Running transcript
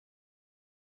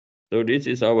So this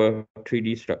is our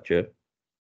 3D structure.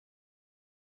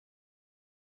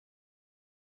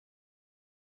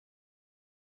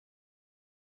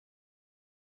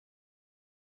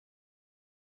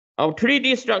 Our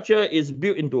 3D structure is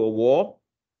built into a wall.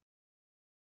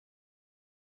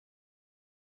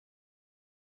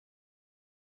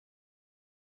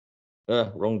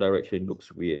 Wrong direction,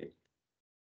 looks weird.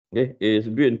 Okay, it is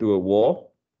built into a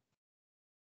wall.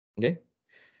 Okay,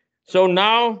 so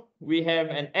now we have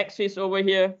an axis over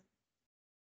here.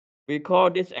 We call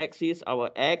this axis our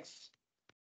X.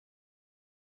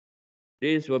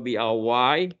 This will be our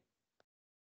Y.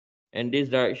 And this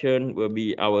direction will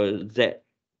be our Z.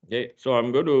 Okay, so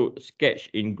I'm going to sketch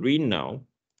in green now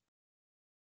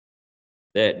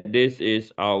that this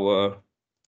is our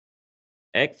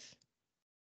X.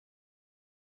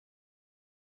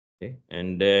 Okay,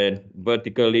 and then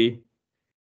vertically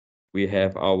we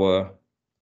have our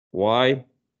Y.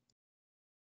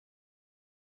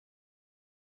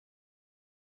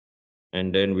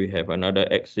 And then we have another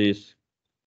axis.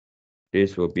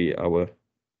 This will be our.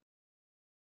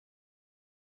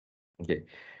 Okay.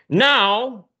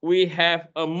 Now we have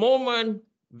a moment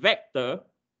vector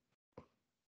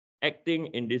acting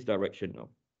in this direction now.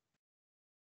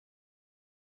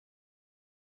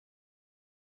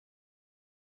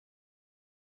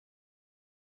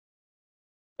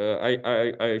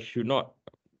 I should not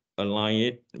align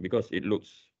it because it looks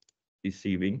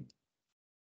deceiving.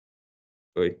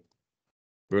 Wait,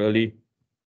 really?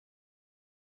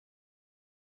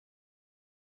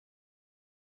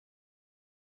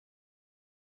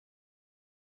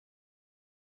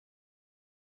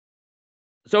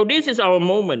 So this is our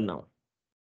moment now.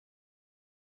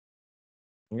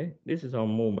 Okay, this is our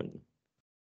moment.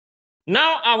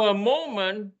 Now our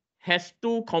moment has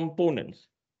two components.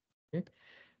 Okay?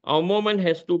 Our moment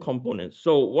has two components.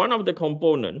 So one of the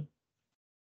components,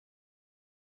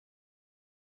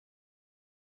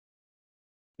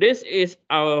 this is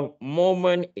our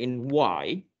moment in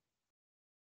Y.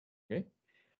 Okay?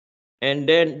 And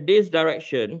then this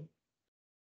direction,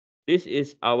 this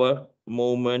is our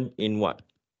moment in what?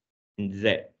 In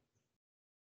Z.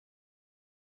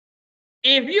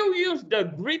 If you use the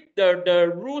grip,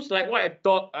 the rules like what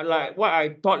I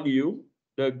taught you,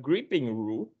 the gripping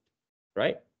rule,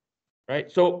 right? Right.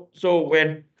 So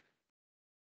when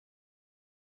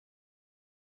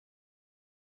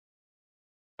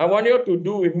I want you to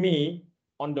do with me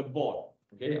on the board,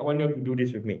 okay? I want you to do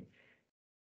this with me.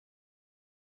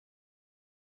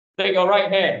 Take your right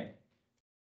hand,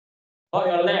 not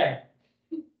your left.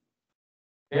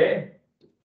 Okay?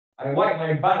 I wipe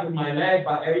my butt with my left,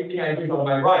 but everything I do is on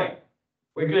my right.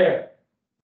 We're clear?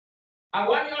 I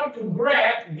want you to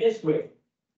grab this way.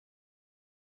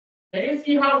 Can you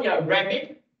see how we are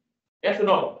grabbing? Yes or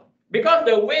no? Because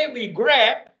the way we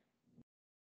grab,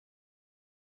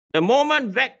 the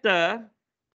moment vector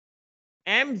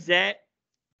mz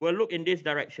will look in this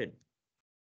direction.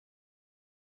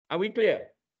 Are we clear?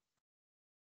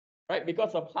 Right?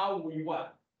 Because of how we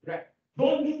what? Grab.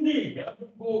 Don't need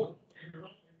go.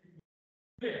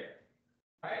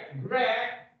 Right? Grab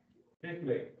this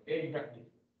way. Okay, grab this.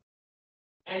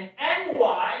 And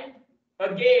ny,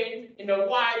 again, in the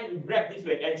y, you grab this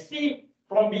way. And see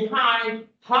from behind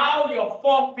how your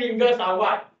four fingers are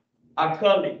what? Are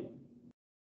curling.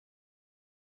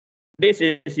 This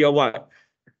is your what?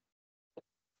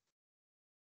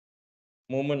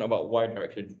 Moment about y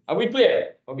direction. Are we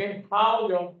clear? Okay. How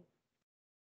your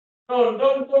don't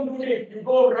do this. You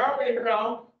go round and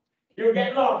round, you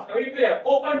get lost. Are we clear?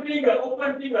 Open finger,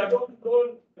 don't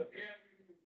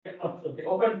get lost. Okay,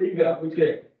 open finger, are we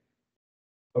clear?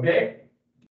 Okay?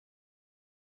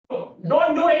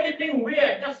 Don't do anything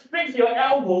weird, just fix your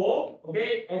elbow,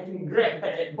 okay, and grab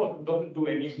that. Don't do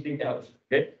anything else.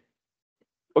 Okay.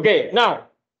 Okay, now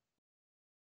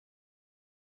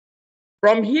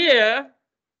from here,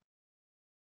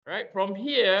 right? From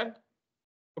here,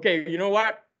 okay, you know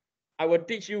what? I will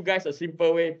teach you guys a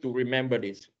simple way to remember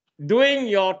this. Doing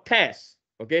your test,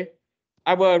 okay?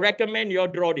 I will recommend you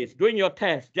draw this. Doing your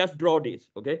test, just draw this,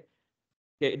 okay?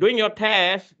 Okay, doing your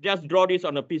test, just draw this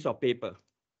on a piece of paper.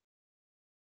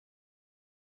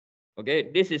 Okay,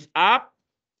 this is up,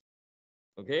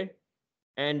 okay?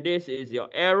 And this is your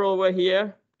arrow over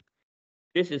here.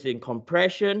 This is in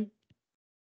compression.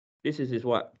 This is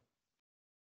what?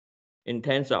 In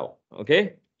tensile,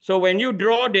 okay? So when you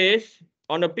draw this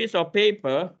on a piece of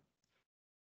paper,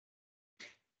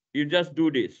 you just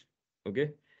do this,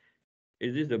 okay?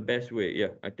 Is this the best way?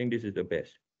 Yeah, I think this is the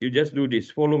best. You just do this.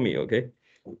 Follow me, okay?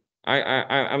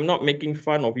 I'm not making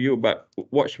fun of you, but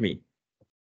watch me.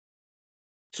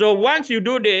 So once you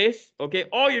do this, okay,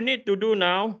 all you need to do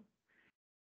now,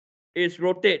 is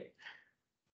rotate.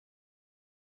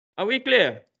 Are we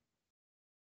clear?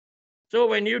 So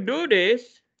when you do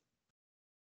this,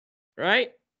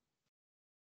 right,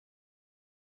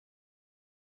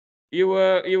 you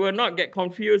will not get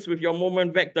confused with your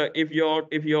moment vector. If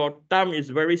your thumb is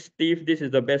very stiff, this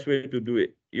is the best way to do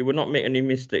it. You will not make any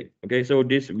mistake. Okay, so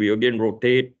this will again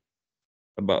rotate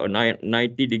about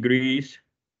 90 degrees.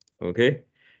 Okay,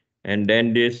 and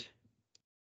then this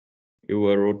you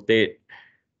will rotate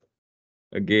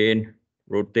again,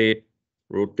 rotate,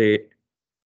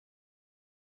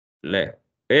 left.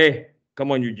 Hey,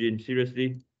 come on, Eugene,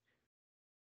 seriously.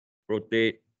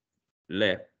 Rotate,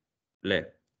 left.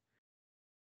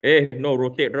 Hey, no,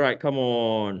 rotate right, come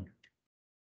on.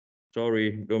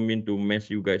 Sorry, don't mean to mess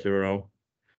you guys around.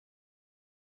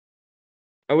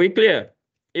 Are we clear?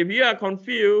 If you are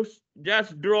confused,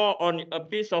 just draw on a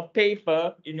piece of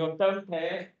paper in your thumb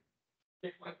test.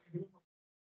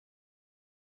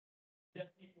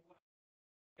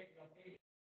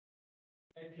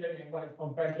 And what is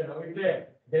compression? Are we clear?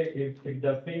 If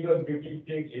the finger gripping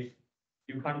thing is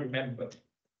you can't remember.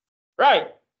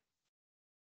 Right.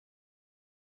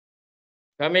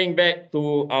 Coming back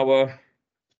to our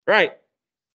right.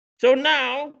 So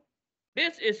now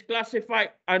this is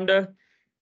classified under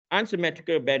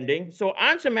unsymmetrical bending. So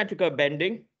unsymmetrical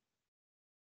bending.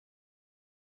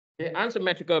 Okay,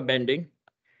 unsymmetrical bending.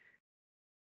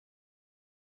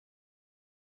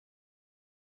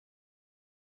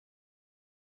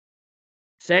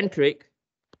 Centric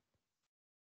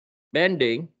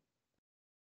bending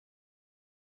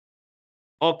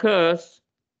occurs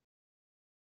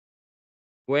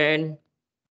when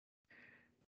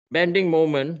bending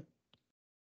moment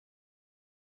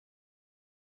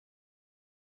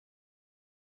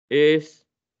is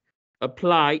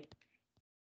applied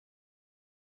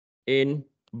in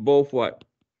both what?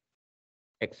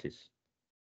 Axis.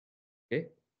 Okay.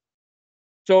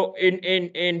 So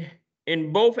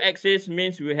in both axes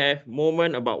means we have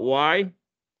moment about y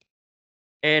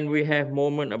and we have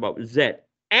moment about z.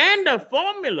 And the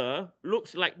formula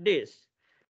looks like this.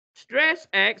 Stress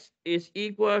x is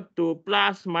equal to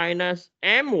plus minus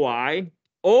my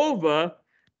over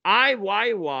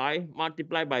Iyy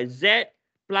multiplied by z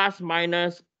plus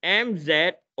minus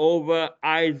mz over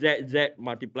Izz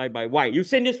multiplied by y. You've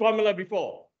seen this formula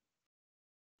before.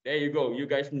 There you go. You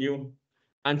guys knew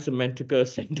unsymmetrical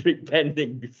centric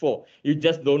bending before. You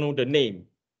just don't know the name.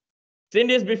 Seen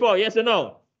this before, yes or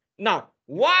no? Now,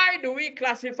 why do we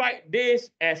classify this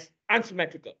as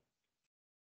unsymmetrical?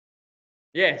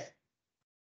 Yes.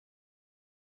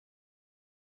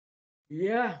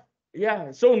 Yeah.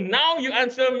 So now you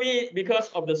answer me because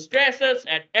of the stresses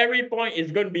at every point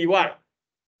is going to be what?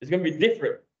 It's going to be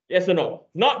different. Yes or no?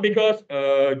 Not because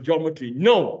geometry.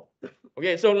 No.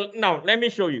 Okay, so now let me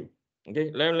show you.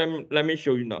 Okay, let me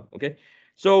show you now. Okay,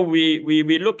 so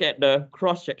we look at the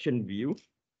cross-section view.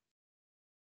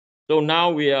 So now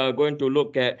we are going to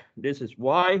look at, this is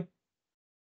Y.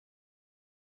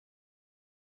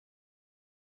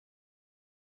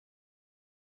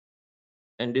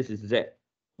 And this is Z.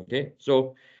 Okay,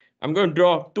 so I'm going to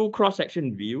draw two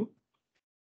cross-section view.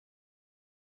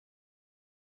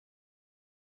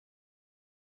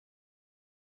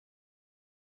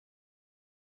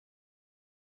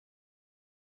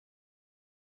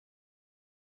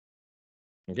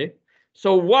 Okay,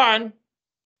 so one,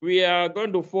 we are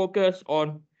going to focus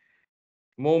on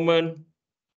moment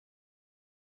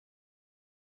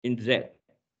in Z.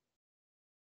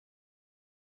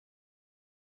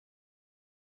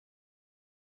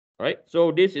 Right,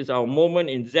 so this is our moment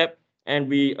in Z, and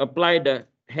we apply the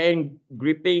hand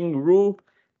gripping rule.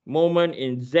 Moment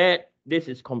in Z, this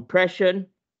is compression,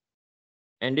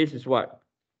 and this is what?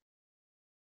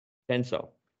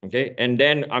 Tensile. Okay, and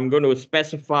then I'm going to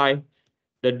specify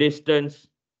the distance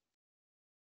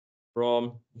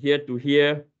from here to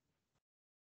here.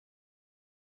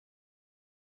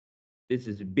 This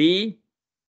is B,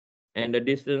 and the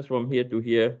distance from here to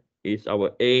here is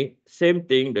our A. Same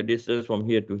thing, the distance from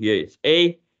here to here is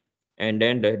A, and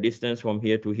then the distance from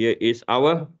here to here is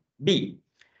our B.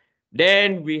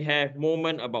 Then we have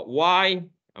moment about Y.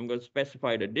 I'm going to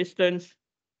specify the distance.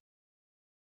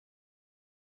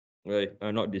 Right,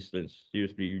 not distance,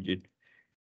 seriously, Eugene.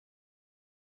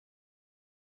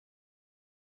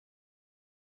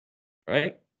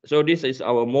 Right, so this is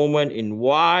our moment in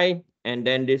Y, and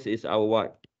then this is our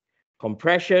what?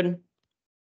 Compression,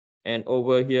 and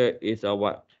over here is our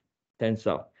what?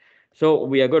 Tensile. So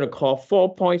we are going to call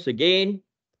 4 points again: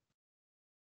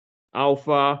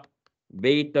 alpha,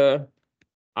 beta,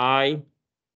 I,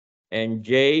 and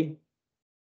J.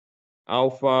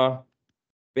 Alpha,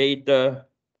 beta,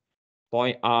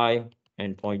 point I,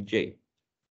 and point J.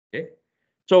 Okay.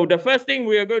 So the first thing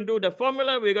we are going to do, the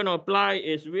formula we're going to apply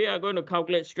is we are going to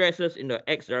calculate stresses in the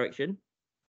X direction.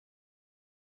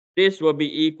 This will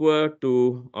be equal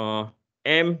to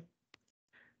M.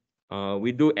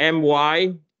 We do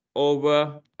My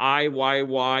over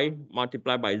Iyy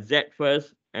multiplied by Z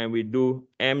first, and we do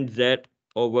Mz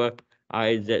over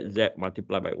Izz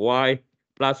multiplied by Y,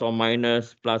 plus or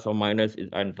minus is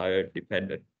entirely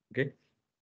dependent. Okay.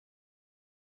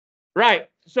 Right.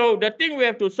 So the thing we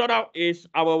have to sort out is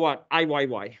our what?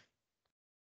 Iyy.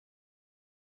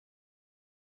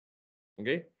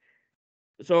 Okay.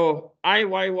 So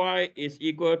Iyy is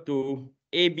equal to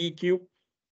AB cubed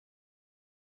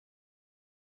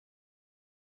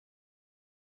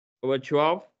over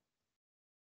 12.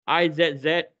 Izz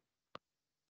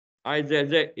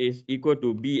is equal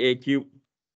to BA cubed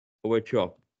over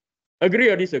 12. Agree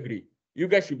or disagree? You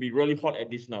guys should be really hot at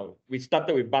this now. We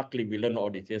started with Barclay, we learned all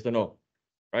this, yes or no?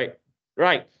 Right?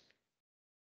 Right.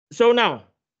 So now,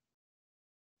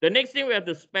 the next thing we have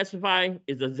to specify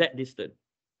is the Z distance.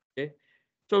 Okay.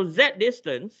 So Z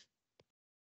distance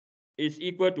is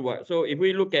equal to what? So if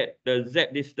we look at the Z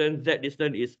distance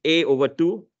is A over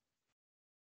 2.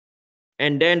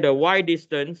 And then the Y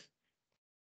distance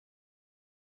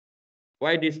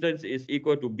is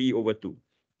equal to B over 2.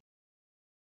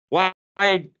 Why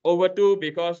over 2?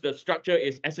 Because the structure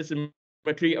is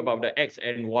axisymmetry about the X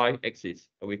and Y axis.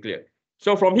 Are we clear?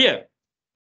 So from here,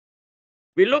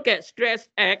 we look at stress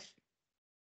X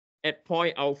at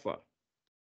point alpha.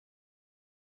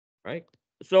 Right?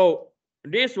 So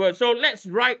this was, so let's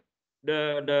write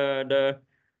let's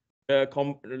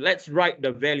write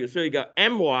the value. So you got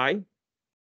My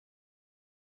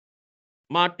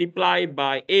multiplied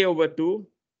by A over 2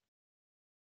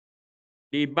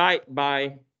 divided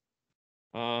by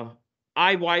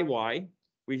Iyy,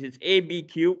 which is AB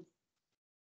cubed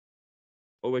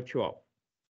over 12.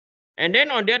 And then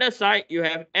on the other side, you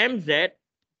have Mz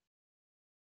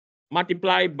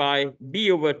multiplied by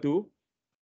B over 2.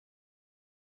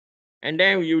 And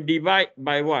then you divide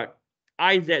by what?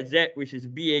 Izz, which is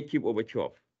BA cubed over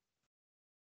 12.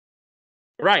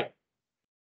 Right.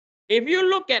 If you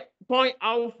look at point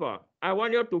alpha, I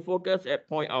want you to focus at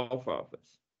point alpha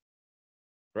first.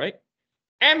 Right?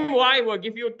 My will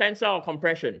give you tensile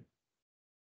compression.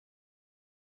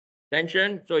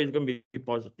 Tension, so it's going to be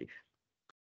positive.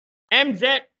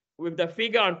 Mz with the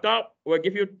figure on top will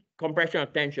give you compression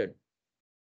of tension.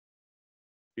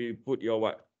 You put your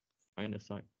what? Minus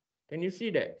sign. Can you see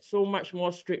that? So much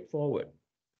more straightforward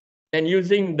than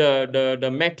using the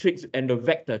matrix and the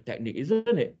vector technique,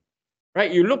 isn't it?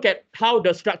 Right? You look at how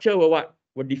the structure will what?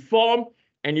 Will deform,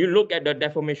 and you look at the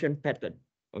deformation pattern,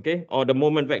 okay? Or the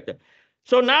moment vector.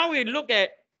 So now we look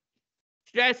at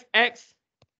stress X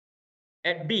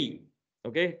at B,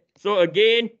 okay? So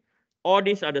again, all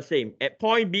these are the same. At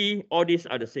point B, all these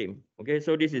are the same, okay?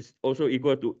 So this is also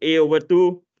equal to A over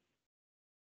 2.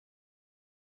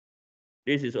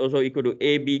 This is also equal to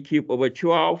AB cubed over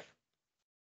 12.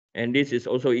 And this is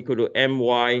also equal to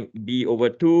MYB over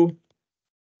 2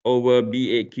 over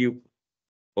BA cubed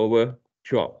over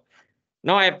 12.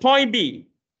 Now at point B,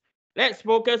 let's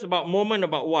focus about moment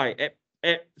about Y.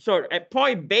 At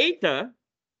point beta,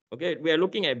 okay, we are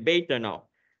looking at beta now.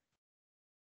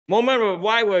 Moment of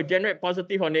Y will generate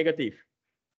positive or negative?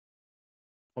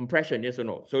 Compression, yes or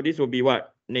no? So this will be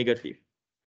what? Negative.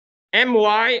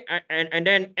 My and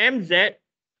then Mz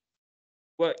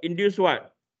will induce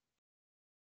what?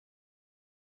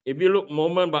 If you look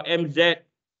moment by Mz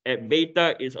at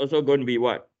beta is also going to be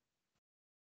what?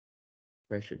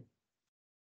 Compression.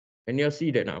 Can you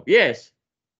see that now? Yes.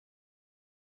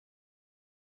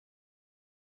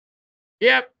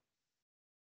 Yep.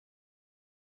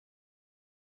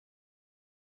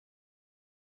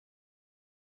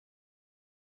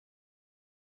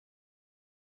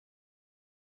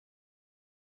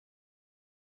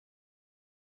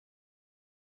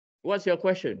 What's your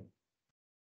question?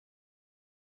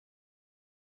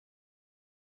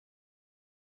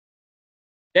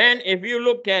 Then if you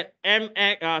look at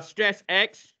stress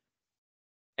X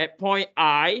at point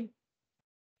I,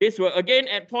 this will again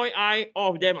at point I, all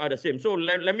of them are the same. So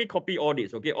let me copy all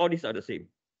this, okay? All these are the same.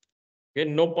 Okay,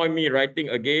 no point me writing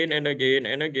again and again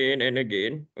and again and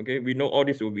again. Okay, we know all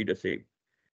this will be the same,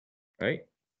 right?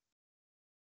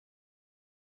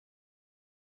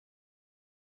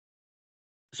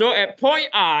 So at point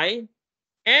I,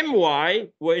 My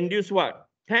will induce what?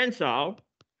 Tensile,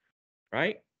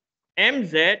 right?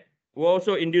 Mz will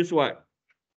also induce what?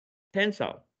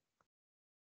 Tensile.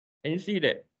 Can you see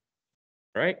that?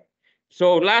 Right?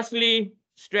 So lastly,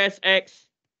 stress X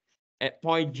at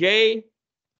point J,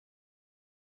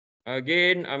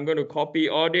 Again, I'm going to copy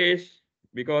all this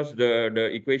because the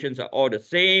equations are all the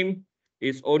same.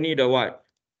 It's only the what?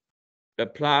 The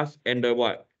plus and the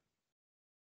what?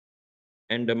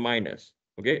 And the minus.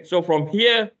 Okay, so from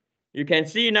here, you can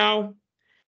see now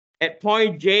at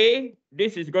point J,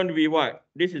 this is going to be what?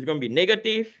 This is going to be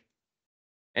negative.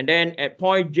 And then at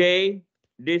point J,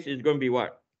 this is going to be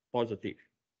what? Positive.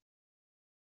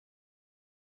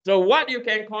 So what you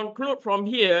can conclude from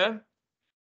here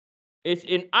is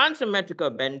in unsymmetrical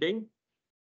bending,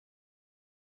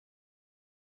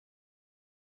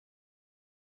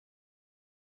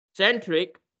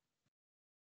 centric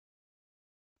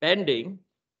bending,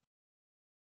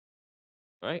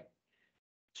 right?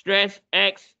 Stress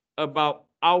X about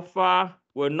alpha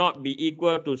will not be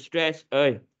equal to stress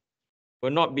A,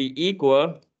 will not be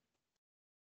equal.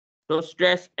 So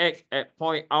stress X at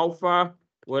point alpha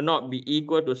will not be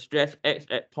equal to stress X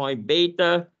at point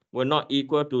beta, will not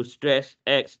equal to stress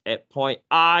X at point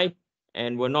I,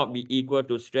 and will not be equal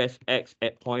to stress X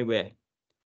at point where?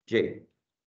 J.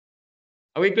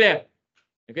 Are we clear?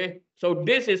 Okay, so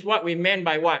this is what we meant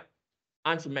by what?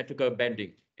 Unsymmetrical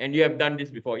bending. And you have done this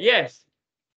before. Yes.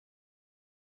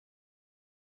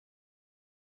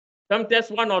 Some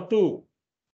test 1 or 2.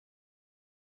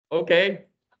 Okay.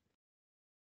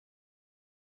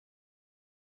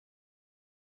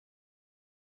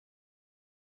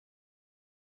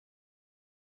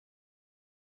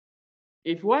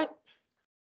 If what?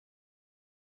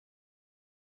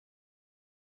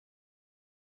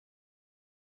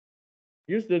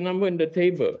 Use the number in the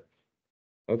table.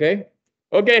 Okay.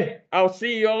 Okay. I'll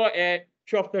see you all at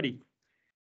 12:30.